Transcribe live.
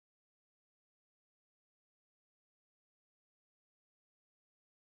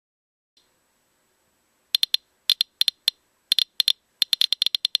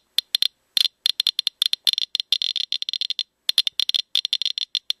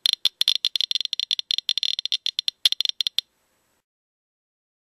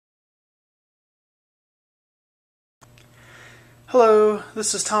Hello,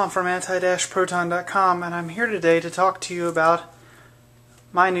 this is Tom from anti-proton.com, and I'm here today to talk to you about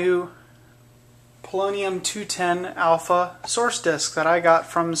my new Polonium 210 alpha source disk that I got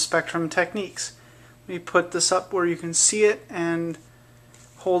from Spectrum Techniques. Let me put this up where you can see it and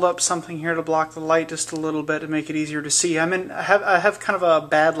hold up something here to block the light just a little bit to make it easier to see. I have kind of a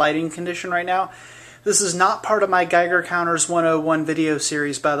bad lighting condition right now. This is not part of my Geiger Counters 101 video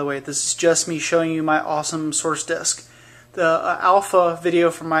series, by the way. This is just me showing you my awesome source disk. The alpha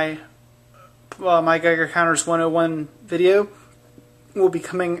video from my Geiger Counters 101 video will be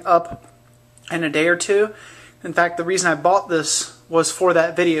coming up in a day or two. In fact, the reason I bought this was for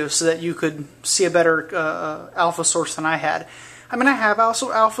that video, so that you could see a better alpha source than I had. I mean, I have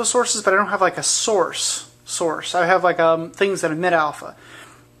also alpha sources, but I don't have like a source. I have like things that emit alpha.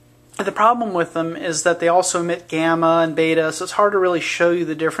 And the problem with them is that they also emit gamma and beta, so it's hard to really show you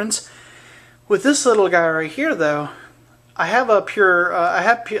the difference. With this little guy right here, though, I have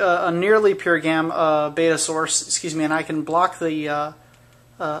a nearly pure gamma beta source, and I can block the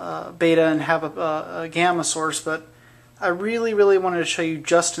beta and have a gamma source, but I really wanted to show you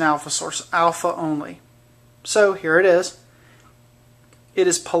just an alpha source, alpha only. So here it is. It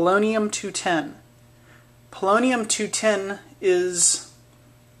is Polonium 210. Polonium 210 is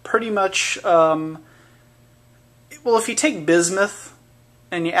pretty much, well, if you take bismuth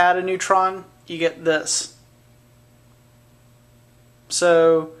and you add a neutron, you get this.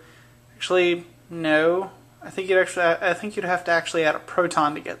 So, actually, no. I think you'd have to actually add a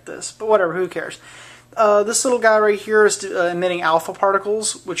proton to get this. But whatever, who cares? This little guy right here is emitting alpha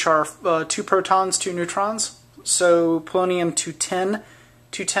particles, which are 2 protons, 2 neutrons. So polonium 210.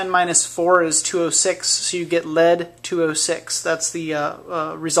 210 minus 4 is 206, so you get lead 206. That's the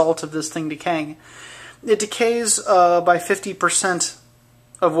result of this thing decaying. It decays by 50%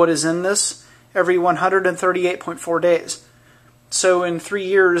 of what is in this every 138.4 days. So in 3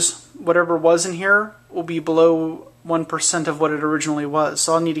 years, whatever was in here will be below 1% of what it originally was.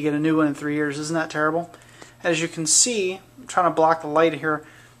 So I'll need to get a new one in 3 years. Isn't that terrible? As you can see, I'm trying to block the light here.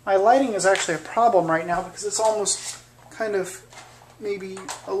 My lighting is actually a problem right now because it's almost kind of maybe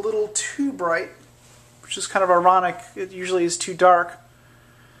a little too bright, which is kind of ironic. It usually is too dark.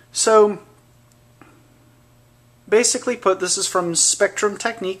 So basically put, this is from Spectrum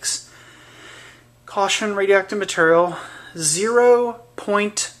Techniques. Caution, radioactive material.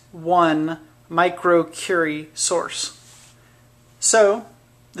 0.1 microcurie source. So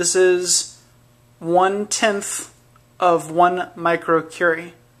this is 1/10 of 1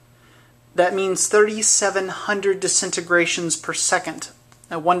 microcurie. That means 3,700 disintegrations per second.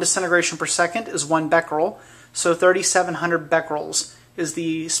 Now 1 disintegration per second is 1 becquerel, so 3,700 becquerels is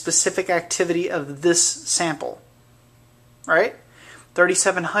the specific activity of this sample. Right?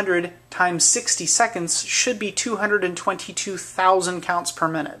 3,700 times 60 seconds should be 222,000 counts per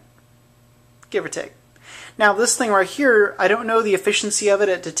minute, give or take. Now this thing right here, I don't know the efficiency of it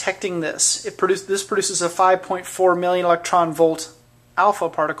at detecting this. This produces a 5.4 million electron volt alpha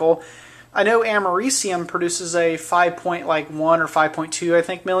particle. I know americium produces a 5.1 or 5.2, I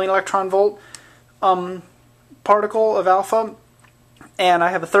think, million electron volt particle of alpha, and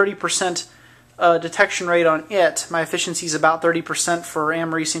I have a 30% detection rate on it. My efficiency is about 30% for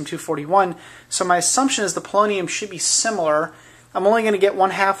americium-241, so my assumption is the polonium should be similar. I'm only going to get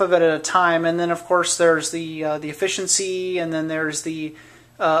 1/2 of it at a time, and then of course there's the efficiency, and then there's the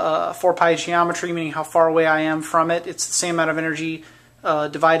 4-pi geometry, meaning how far away I am from it. It's the same amount of energy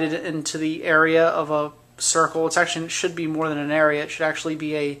divided into the area of a circle. It should be more than an area. It should actually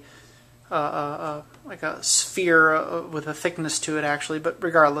be like a sphere with a thickness to it, actually. But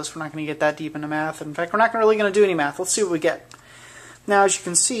regardless, we're not going to get that deep into math. In fact, we're not really going to do any math. Let's see what we get. Now, as you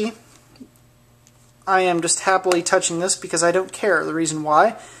can see, I am just happily touching this because I don't care. The reason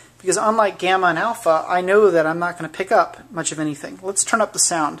why? Because unlike gamma and alpha, I know that I'm not going to pick up much of anything. Let's turn up the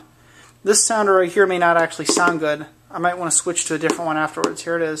sound. This sounder right here may not actually sound good. I might want to switch to a different one afterwards.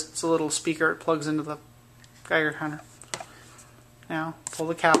 Here it is. It's a little speaker. It plugs into the Geiger counter. Now, pull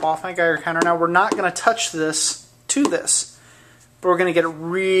the cap off my Geiger counter. Now, we're not going to touch this to this, but we're going to get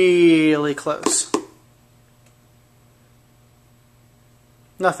really close.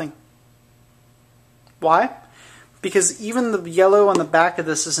 Nothing. Why? Because even the yellow on the back of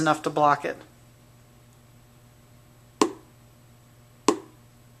this is enough to block it. You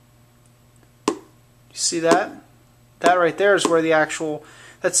see that? That right there is where the actual,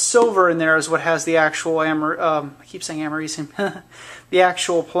 that silver in there is what has the actual, I keep saying americium, the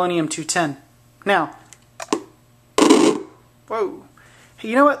actual polonium 210. Now, whoa. Hey,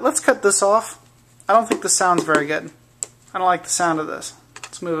 you know what? Let's cut this off. I don't think this sounds very good. I don't like the sound of this.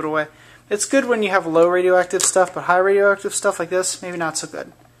 Let's move it away. It's good when you have low radioactive stuff, but high radioactive stuff like this, maybe not so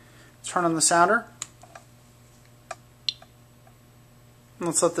good. Turn on the sounder. And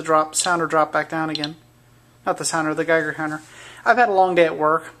let's let the sounder drop back down again. Not the sounder, the Geiger counter. I've had a long day at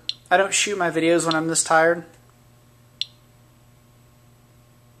work. I don't shoot my videos when I'm this tired.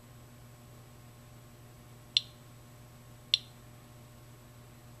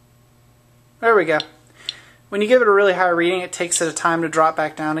 There we go. When you give it a really high reading, it takes it a time to drop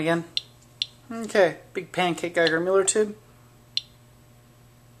back down again. Okay, big pancake Geiger Miller tube.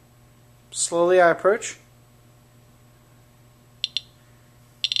 Slowly I approach.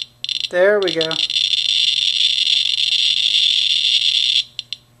 There we go.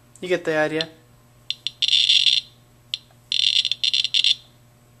 You get the idea.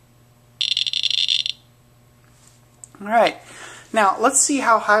 Alright, now let's see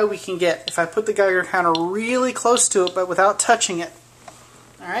how high we can get if I put the Geiger counter really close to it but without touching it.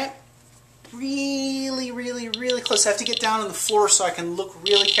 Alright? Really, really, really close. I have to get down on the floor so I can look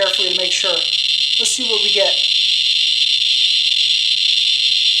really carefully to make sure. Let's see what we get.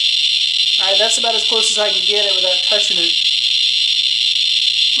 Alright, that's about as close as I can get it without touching it.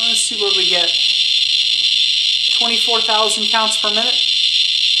 Let's see what we get. 24,000 counts per minute.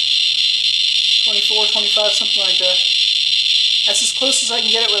 24, 25, something like that. That's as close as I can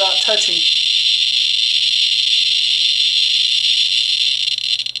get it without touching.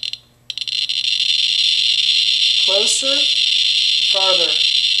 Closer, farther.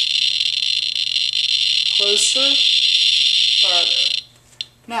 Closer, farther.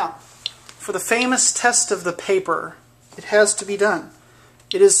 Now, for the famous test of the paper, it has to be done.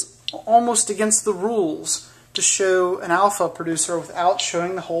 It is almost against the rules to show an alpha producer without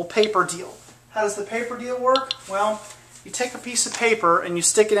showing the whole paper deal. How does the paper deal work? Well, you take a piece of paper and you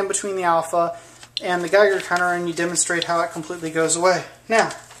stick it in between the alpha and the Geiger counter and you demonstrate how it completely goes away.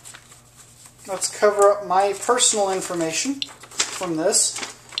 Now, let's cover up my personal information from this.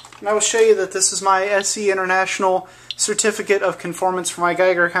 And I will show you that this is my SE International certificate of conformance for my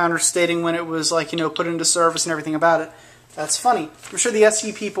Geiger counter stating when it was, like, put into service and everything about it. That's funny. I'm sure the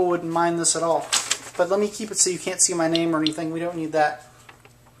SE people wouldn't mind this at all. But let me keep it so you can't see my name or anything. We don't need that.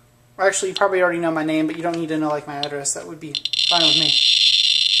 Or actually, you probably already know my name, but you don't need to know my address. That would be fine with me.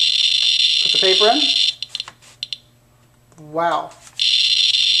 Put the paper in. Wow.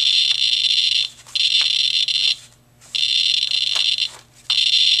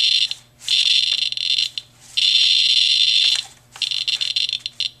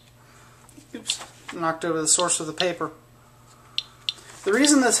 Oops. Knocked over the source of the paper. The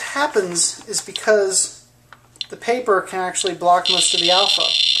reason this happens is because the paper can actually block most of the alpha.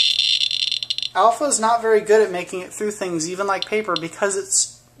 Alpha is not very good at making it through things, even like paper, because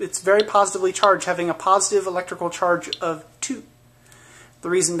it's very positively charged, having a positive electrical charge of 2. The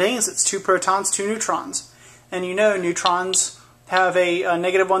reason being is it's 2 protons, 2 neutrons. And neutrons have a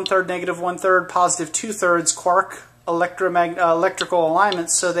negative 1/3, negative 1/3, positive 2/3 quark electrical alignment,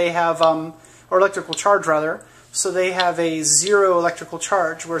 so they have, or electrical charge rather, so they have a 0 electrical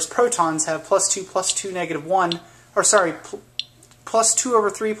charge, whereas protons have +2, negative 1, or sorry,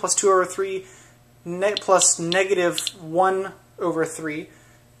 +2/3, +2/3, plus negative 1/3.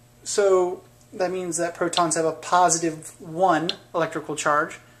 So that means that protons have a positive 1 electrical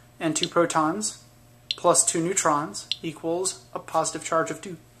charge, and 2 protons plus 2 neutrons equals a positive charge of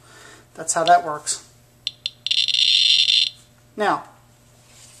 2. That's how that works. Now,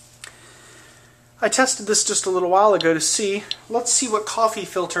 I tested this just a little while ago to see. Let's see what coffee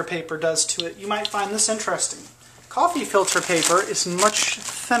filter paper does to it. You might find this interesting. Coffee filter paper is much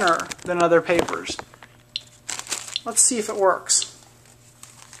thinner than other papers. Let's see if it works.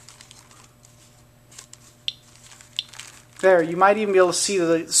 There, you might even be able to see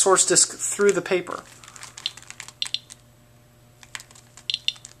the source disk through the paper.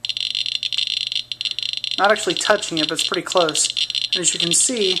 Not actually touching it, but it's pretty close. And as you can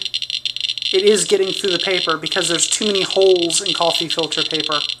see, it is getting through the paper because there's too many holes in coffee filter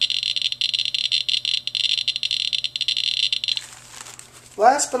paper.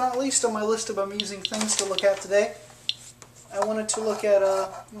 Last but not least on my list of amusing things to look at today, I wanted to look at,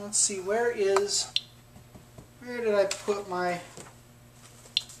 let's see, where did I put my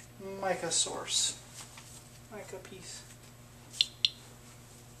mica source? Mica piece.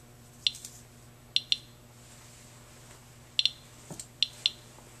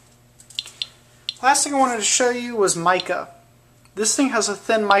 Last thing I wanted to show you was mica. This thing has a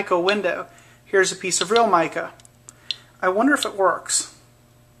thin mica window. Here's a piece of real mica. I wonder if it works.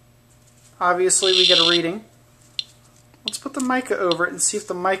 Obviously we get a reading. Let's put the mica over it and see if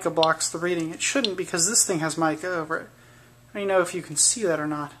the mica blocks the reading. It shouldn't because this thing has mica over it. I don't know if you can see that or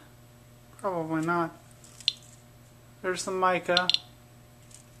not. Probably not. There's the mica.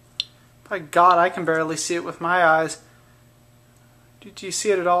 By God, I can barely see it with my eyes. Do you see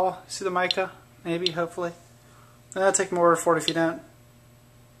it at all? See the mica? Maybe, hopefully. That'll take more effort if you don't.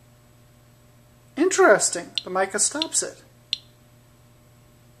 Interesting. The mica stops it.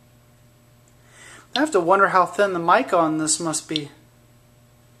 I have to wonder how thin the mica on this must be.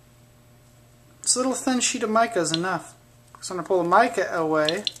 This little thin sheet of mica is enough. So I'm going to pull the mica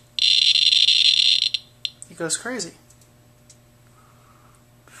away. It goes crazy.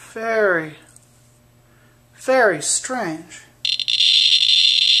 Very, very strange.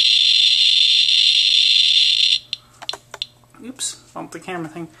 Oops, bumped the camera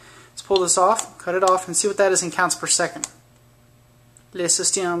thing. Let's pull this off, cut it off, and see what that is in counts per second. Le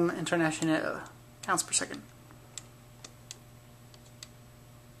Système International. Counts per second.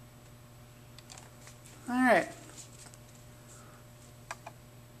 Alright.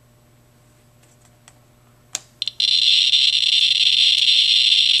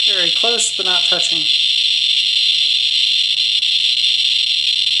 Very close, but not touching.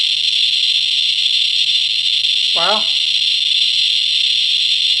 Wow.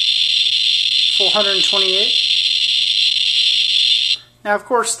 428. Now, of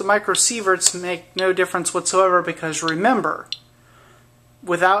course, the microsieverts make no difference whatsoever because remember,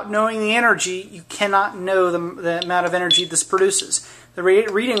 without knowing the energy, you cannot know the amount of energy this produces. The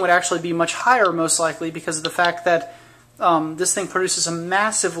reading would actually be much higher, most likely, because of the fact that this thing produces a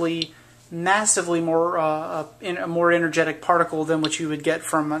massively more a more energetic particle than what you would get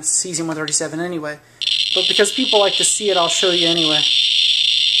from cesium-137 anyway. But because people like to see it, I'll show you anyway.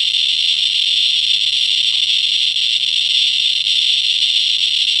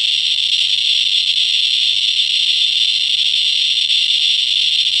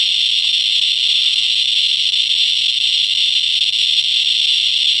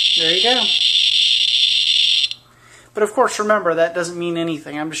 There you go. But of course, remember, that doesn't mean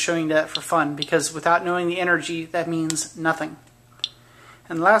anything. I'm just showing that for fun, because without knowing the energy, that means nothing.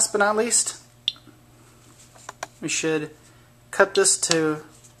 And last but not least, we should cut this to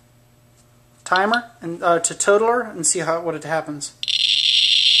timer and to totaler and see what it happens.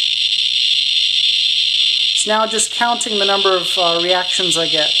 It's now just counting the number of reactions I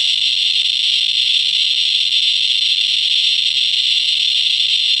get.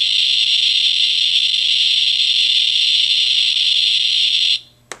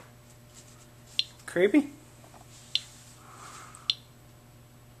 Creepy.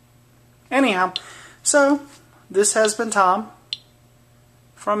 Anyhow, so this has been Tom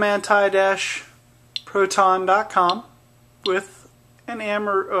from anti-proton.com with an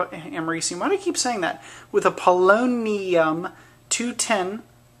americium. Why do I keep saying that? With a polonium 210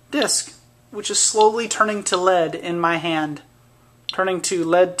 disc, which is slowly turning to lead in my hand, turning to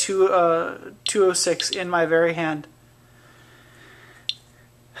lead 206 in my very hand.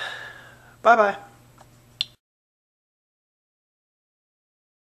 Bye bye.